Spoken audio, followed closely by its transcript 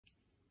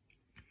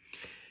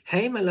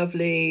Hey my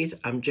lovelies,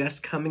 I'm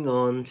just coming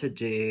on to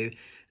do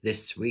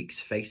this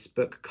week's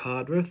Facebook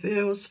card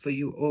reveals for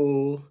you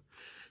all.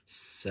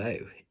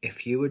 So,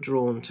 if you were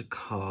drawn to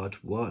card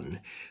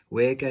 1,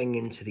 we're going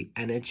into the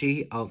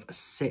energy of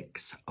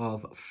 6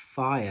 of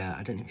fire.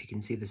 I don't know if you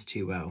can see this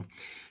too well.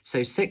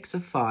 So 6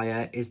 of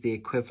fire is the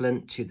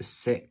equivalent to the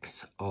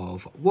 6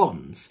 of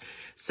wands.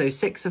 So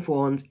 6 of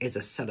wands is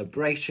a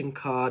celebration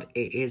card.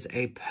 It is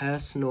a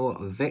personal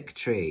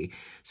victory.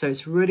 So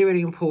it's really,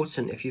 really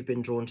important if you've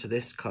been drawn to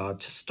this card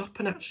to stop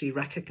and actually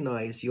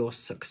recognize your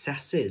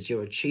successes,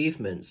 your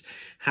achievements,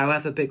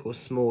 however big or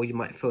small you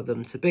might feel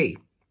them to be,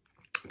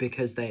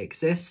 because they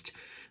exist,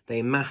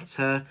 they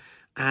matter.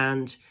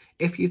 And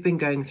if you've been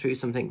going through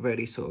something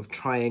really sort of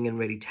trying and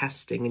really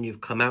testing and you've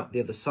come out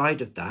the other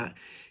side of that,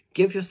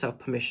 give yourself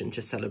permission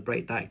to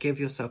celebrate that. Give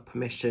yourself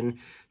permission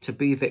to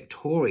be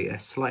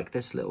victorious, like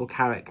this little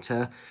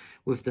character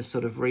with the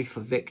sort of wreath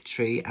of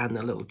victory and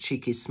a little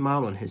cheeky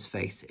smile on his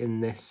face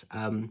in this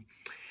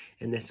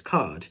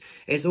card.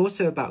 It's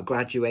also about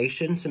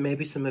graduation. So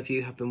maybe some of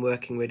you have been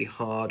working really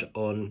hard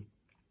on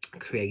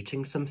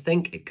creating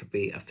something. It could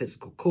be a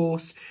physical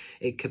course,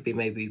 it could be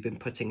maybe you've been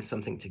putting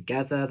something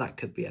together, that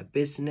could be a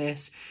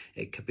business,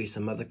 it could be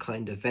some other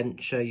kind of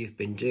venture you've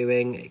been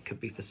doing. It could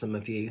be, for some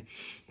of you,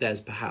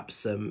 there's perhaps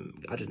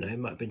some, I don't know,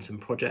 might have been some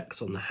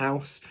projects on the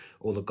house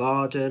or the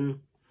garden.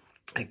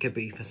 It could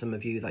be for some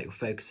of you that you're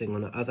focusing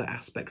on other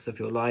aspects of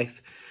your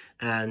life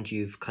and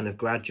you've kind of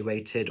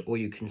graduated, or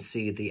you can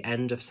see the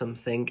end of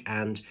something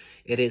and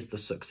it is the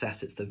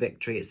success, it's the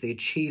victory, it's the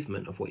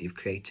achievement of what you've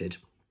created.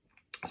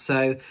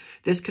 So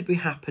this could be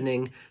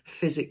happening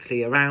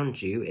physically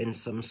around you in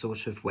some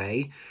sort of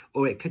way,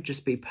 or it could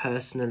just be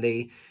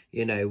personally,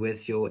 you know,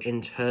 with your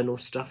internal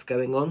stuff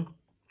going on.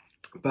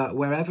 But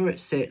wherever it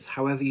sits,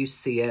 however you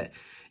see it,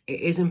 it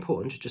is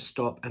important to just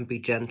stop and be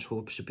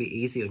gentle, to be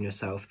easy on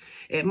yourself.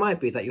 It might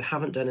be that you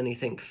haven't done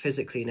anything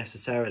physically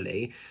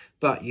necessarily,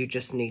 but you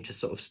just need to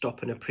sort of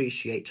stop and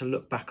appreciate, to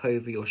look back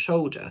over your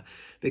shoulder,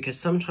 because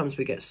sometimes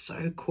we get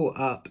so caught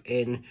up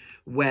in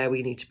where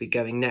we need to be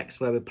going next,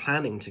 where we're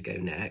planning to go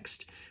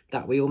next,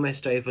 that we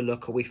almost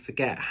overlook or we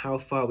forget how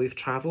far we've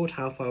travelled,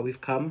 how far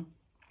we've come.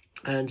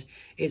 And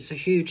it's a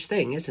huge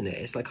thing, isn't it?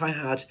 It's like I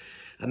had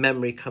a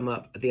memory come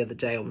up the other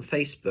day on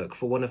Facebook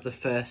for one of the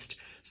first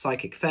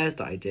psychic fairs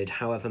that I did,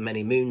 however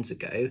many moons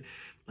ago.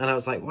 And I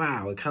was like,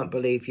 wow, I can't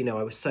believe, you know,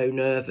 I was so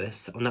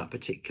nervous on that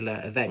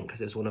particular event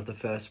because it was one of the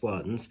first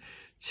ones,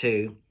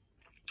 to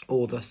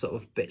all the sort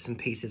of bits and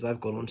pieces I've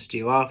gone on to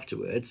do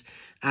afterwards.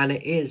 And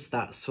it is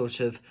that sort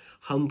of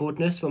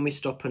humbleness when we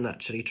stop and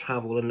actually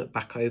travel and look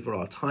back over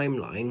our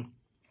timeline.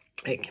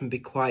 It can be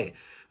quite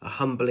a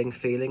humbling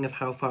feeling of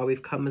how far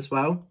we've come as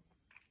well.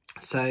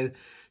 So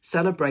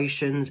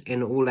celebrations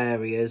in all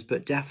areas,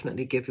 but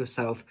definitely give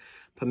yourself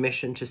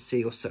permission to see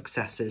your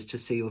successes, to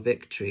see your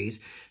victories,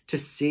 to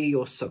see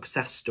your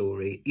success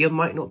story. You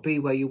might not be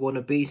where you want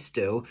to be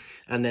still,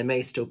 and there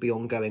may still be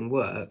ongoing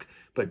work,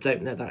 but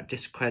don't let that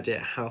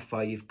discredit how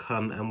far you've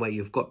come and where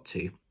you've got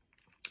to.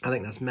 I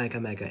think that's mega,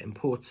 mega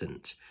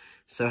important.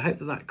 So I hope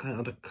that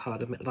card,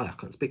 I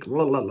can't speak,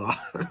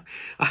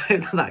 I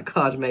hope that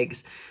card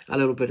makes a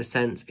little bit of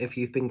sense if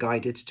you've been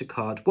guided to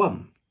card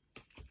 1.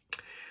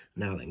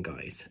 Now then,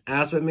 guys,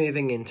 as we're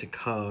moving into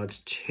card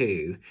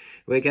 2,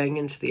 we're going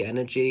into the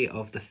energy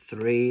of the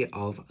 3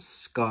 of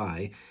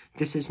sky.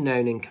 This is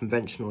known in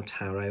conventional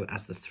tarot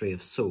as the 3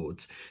 of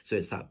swords. So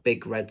it's that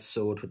big red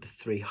sword with the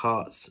 3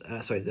 hearts,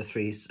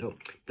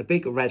 the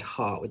big red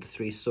heart with the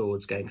 3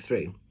 swords going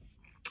through.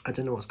 I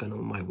don't know what's going on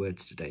with my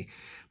words today.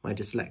 My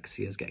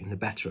dyslexia is getting the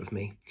better of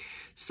me.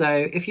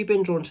 So if you've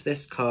been drawn to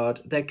this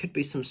card, there could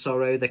be some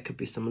sorrow, there could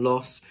be some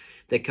loss,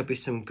 there could be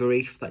some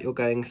grief that you're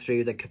going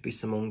through, there could be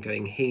some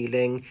ongoing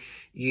healing.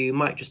 You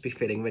might just be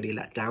feeling really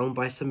let down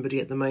by somebody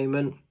at the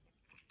moment.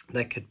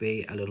 There could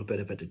be a little bit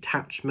of a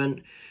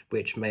detachment,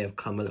 which may have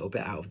come a little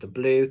bit out of the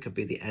blue. Could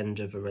be the end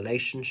of a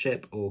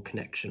relationship or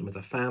connection with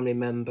a family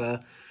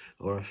member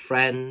or a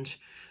friend.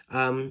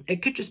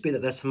 It could just be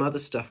that there's some other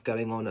stuff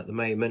going on at the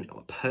moment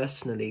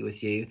personally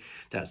with you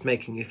that's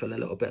making you feel a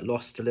little bit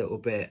lost, a little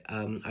bit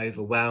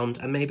overwhelmed,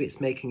 and maybe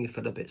it's making you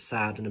feel a bit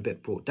sad and a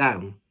bit brought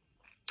down.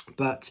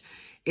 But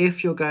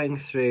if you're going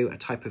through a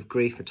type of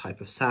grief, a type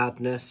of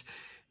sadness,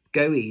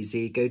 go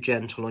easy, go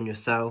gentle on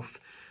yourself.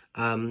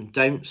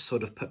 Don't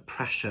sort of put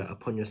pressure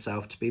upon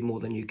yourself to be more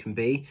than you can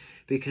be,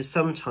 because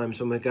sometimes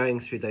when we're going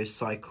through those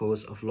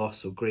cycles of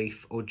loss or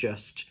grief or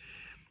just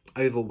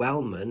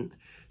overwhelmment,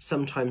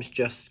 sometimes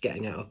just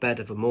getting out of bed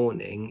of a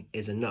morning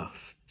is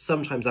enough.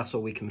 Sometimes that's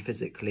all we can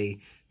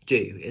physically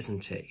do,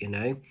 isn't it, you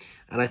know?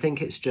 And I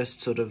think it's just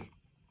sort of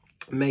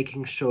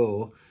making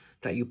sure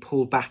that you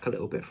pull back a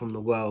little bit from the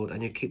world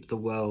and you keep the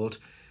world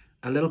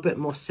a little bit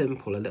more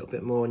simple, a little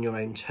bit more on your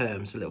own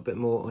terms, a little bit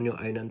more on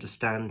your own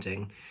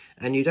understanding.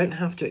 And you don't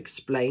have to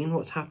explain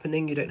what's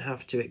happening. You don't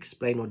have to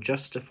explain or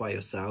justify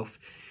yourself.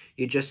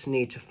 You just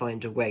need to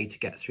find a way to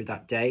get through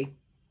that day.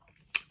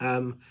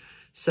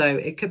 So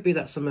it could be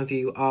that some of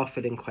you are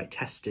feeling quite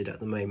tested at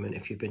the moment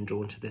if you've been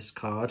drawn to this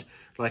card.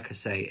 Like I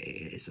say,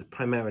 it's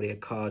primarily a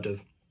card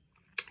of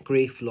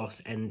grief,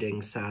 loss,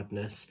 ending,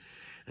 sadness,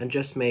 and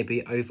just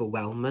maybe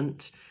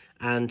overwhelmment.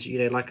 And, you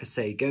know, like I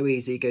say, go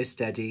easy, go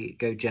steady,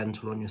 go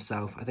gentle on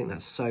yourself. I think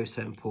that's so,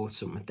 so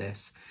important with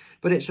this.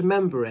 But it's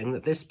remembering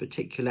that this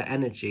particular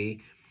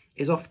energy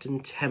is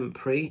often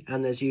temporary,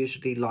 and there's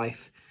usually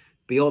life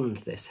beyond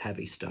this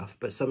heavy stuff.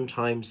 But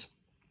sometimes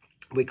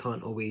we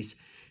can't always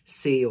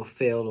see or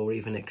feel or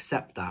even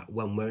accept that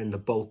when we're in the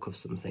bulk of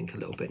something a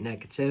little bit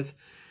negative.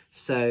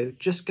 So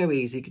just go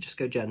easy, just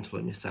go gentle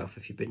on yourself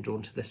if you've been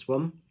drawn to this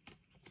one.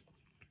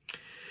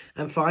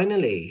 And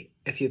finally,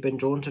 if you've been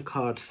drawn to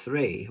card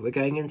 3, we're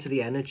going into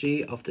the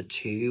energy of the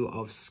Two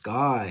of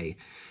Sky.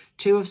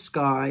 Two of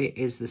Sky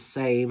is the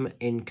same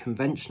in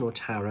conventional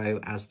tarot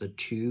as the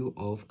Two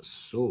of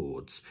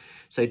Swords.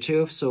 So Two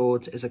of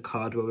Swords is a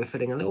card where we're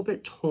feeling a little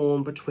bit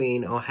torn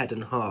between our head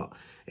and heart.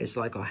 It's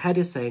like our head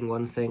is saying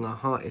one thing, our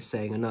heart is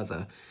saying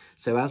another.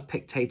 So as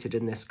pictated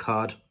in this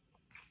card,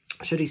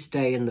 should he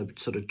stay in the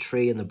sort of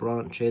tree and the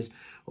branches,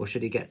 or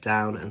should he get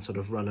down and sort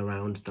of run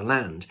around the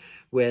land?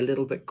 We're a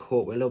little bit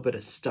caught, we're a little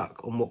bit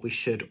stuck on what we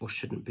should or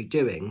shouldn't be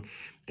doing.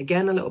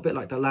 Again, a little bit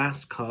like the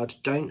last card,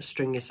 don't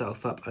string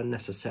yourself up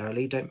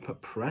unnecessarily. Don't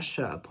put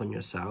pressure upon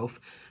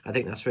yourself. I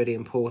think that's really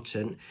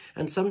important.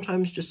 And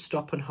sometimes just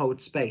stop and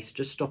hold space.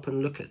 Just stop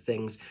and look at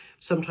things.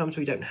 Sometimes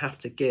we don't have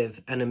to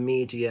give an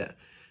immediate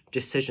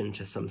decision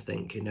to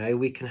something, you know.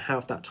 We can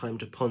have that time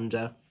to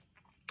ponder.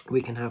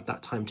 We can have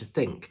that time to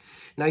think.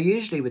 Now,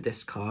 usually with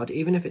this card,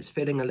 even if it's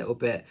feeling a little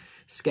bit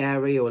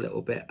scary or a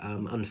little bit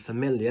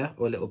unfamiliar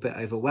or a little bit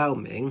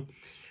overwhelming,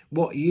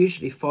 what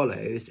usually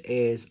follows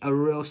is a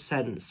real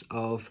sense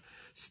of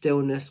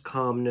stillness,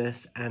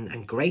 calmness,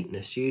 and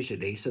greatness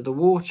usually. So the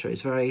water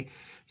is very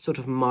sort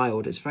of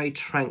mild, it's very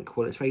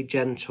tranquil, it's very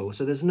gentle.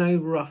 So there's no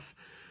rough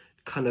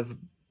kind of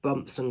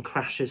bumps and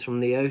crashes from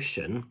the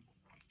ocean.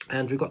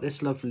 And we've got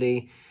this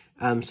lovely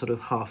sort of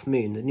half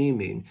moon, the new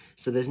moon.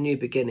 So there's new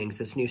beginnings,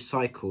 there's new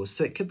cycles.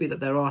 So it could be that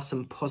there are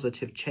some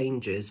positive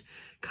changes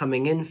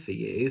coming in for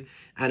you,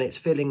 and it's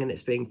feeling and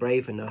it's being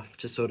brave enough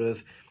to sort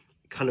of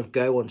kind of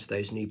go onto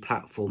those new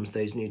platforms,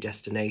 those new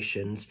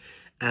destinations,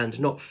 and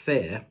not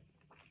fear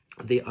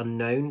the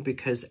unknown,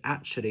 because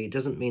actually it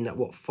doesn't mean that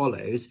what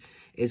follows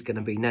is going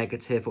to be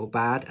negative or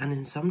bad. And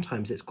then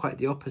sometimes it's quite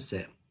the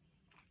opposite.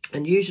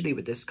 And usually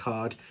with this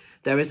card,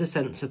 there is a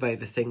sense of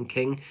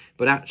overthinking,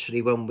 but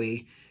actually when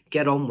we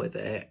get on with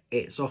it,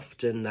 it's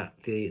often that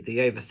the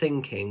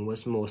overthinking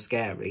was more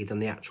scary than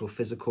the actual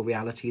physical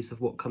realities of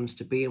what comes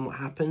to be and what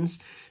happens.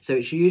 So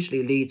it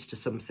usually leads to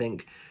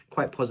something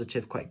quite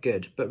positive, quite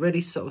good, but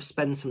really sort of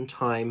spend some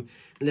time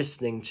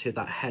listening to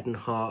that head and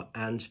heart,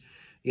 and,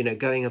 you know,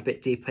 going a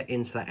bit deeper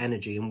into that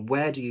energy. And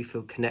where do you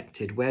feel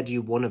connected? Where do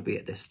you want to be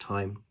at this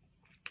time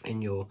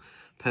in your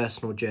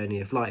personal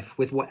journey of life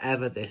with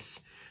whatever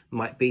this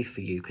might be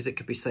for you? Because it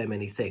could be so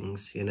many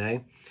things, you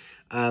know.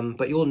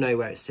 But you'll know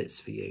where it sits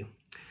for you.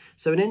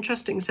 So an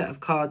interesting set of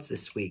cards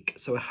this week.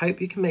 So I hope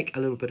you can make a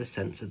little bit of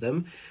sense of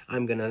them.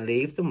 I'm going to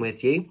leave them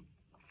with you.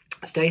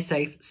 Stay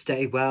safe,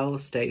 stay well,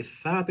 stay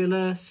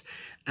fabulous.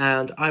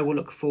 And I will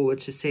look forward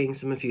to seeing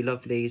some of you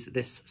lovelies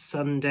this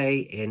Sunday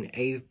in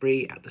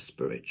Avebury at the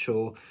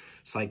Spiritual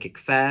Psychic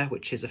Fair,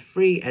 which is a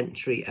free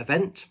entry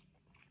event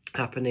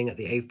happening at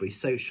the Avebury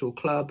Social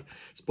Club,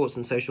 Sports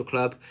and Social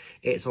Club.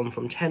 It's on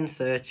from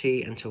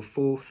 10:30 until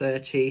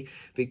 4:30.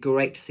 Be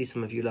great to see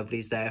some of you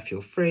lovelies there if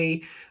you're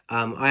free.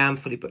 I am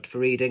fully booked for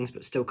readings,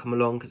 but still come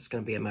along because it's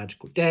going to be a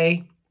magical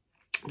day.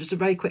 Just a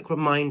very quick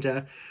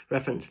reminder,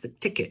 reference the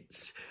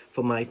tickets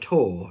for my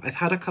tour. I've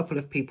had a couple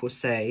of people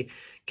say,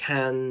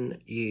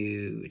 can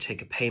you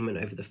take a payment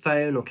over the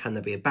phone, or can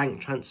there be a bank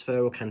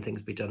transfer, or can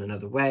things be done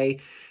another way?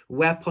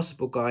 Where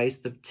possible, guys,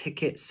 the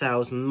ticket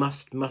sales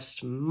must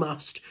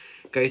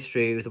go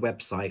through the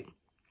website.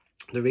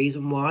 The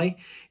reason why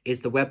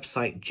is the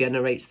website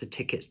generates the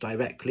tickets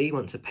directly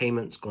once a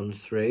payment's gone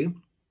through.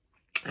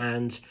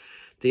 And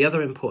the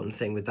other important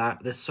thing with that,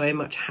 there's so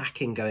much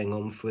hacking going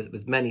on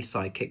with many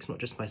psychics, not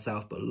just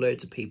myself, but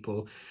loads of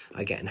people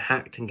are getting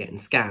hacked and getting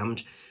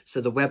scammed.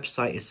 So the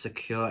website is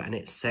secure and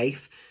it's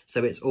safe.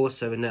 So it's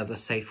also another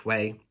safe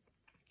way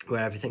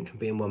where everything can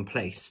be in one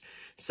place.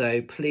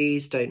 So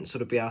please don't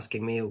sort of be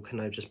asking me, or can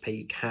I just pay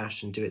you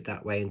cash and do it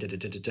that way and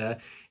da-da-da-da-da.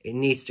 It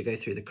needs to go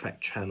through the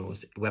correct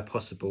channels where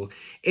possible.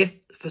 If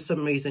for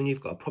some reason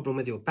you've got a problem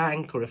with your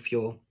bank, or if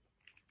your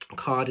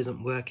card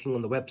isn't working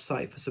on the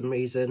website for some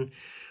reason,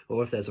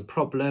 or if there's a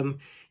problem,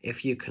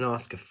 if you can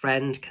ask a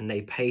friend, can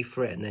they pay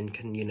for it, and then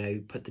can, you know,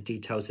 put the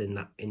details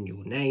in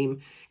your name,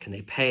 can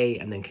they pay,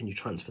 and then can you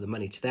transfer the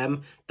money to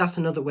them? That's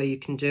another way you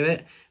can do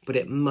it, but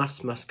it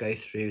must go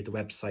through the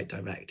website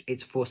direct.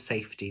 It's for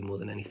safety more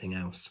than anything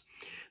else.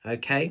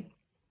 Okay,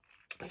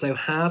 so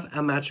have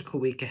a magical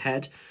week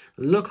ahead.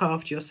 Look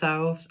after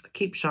yourselves,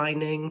 keep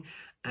shining,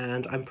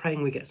 and I'm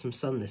praying we get some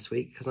sun this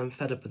week because I'm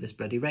fed up with this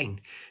bloody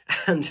rain.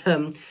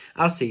 And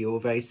I'll see you all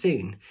very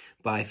soon.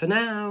 Bye for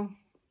now.